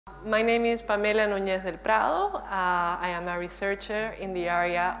My name is Pamela Nunez del Prado. I am a researcher in the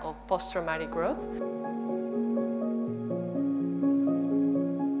area of post-traumatic growth.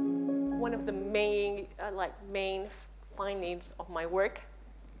 One of the main findings of my work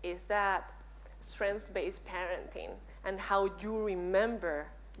is that strengths-based parenting and how you remember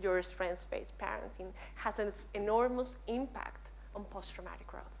your strengths-based parenting has an enormous impact on post-traumatic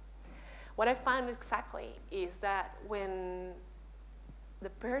growth. What I find exactly is that when the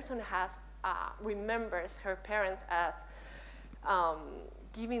person remembers her parents as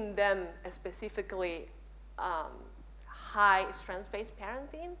giving them a specifically high strengths-based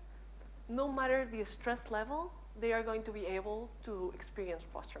parenting, no matter the stress level, they are going to be able to experience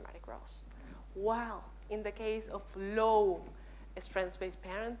post-traumatic growth. While in the case of low strengths-based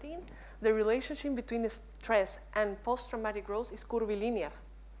parenting, the relationship between the stress and post-traumatic growth is curvilinear,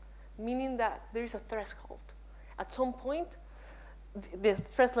 meaning that there is a threshold. At some point, the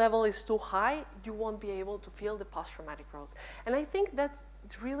stress level is too high, you won't be able to feel the post-traumatic growth. And I think that's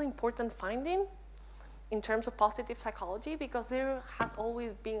a really important finding in terms of positive psychology, because there has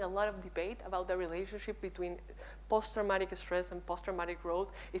always been a lot of debate about the relationship between post-traumatic stress and post-traumatic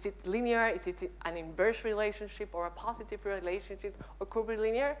growth. Is it linear? Is it an inverse relationship or a positive relationship or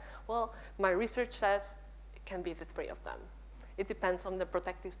curvilinear? Well, my research says it can be the three of them. It depends on the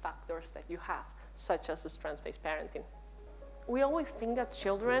protective factors that you have, such as the strengths-based parenting. We always think that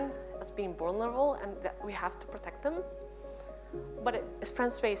children as being vulnerable and that we have to protect them. But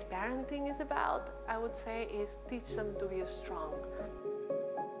strengths-based parenting is about, I would say, is teach them to be strong.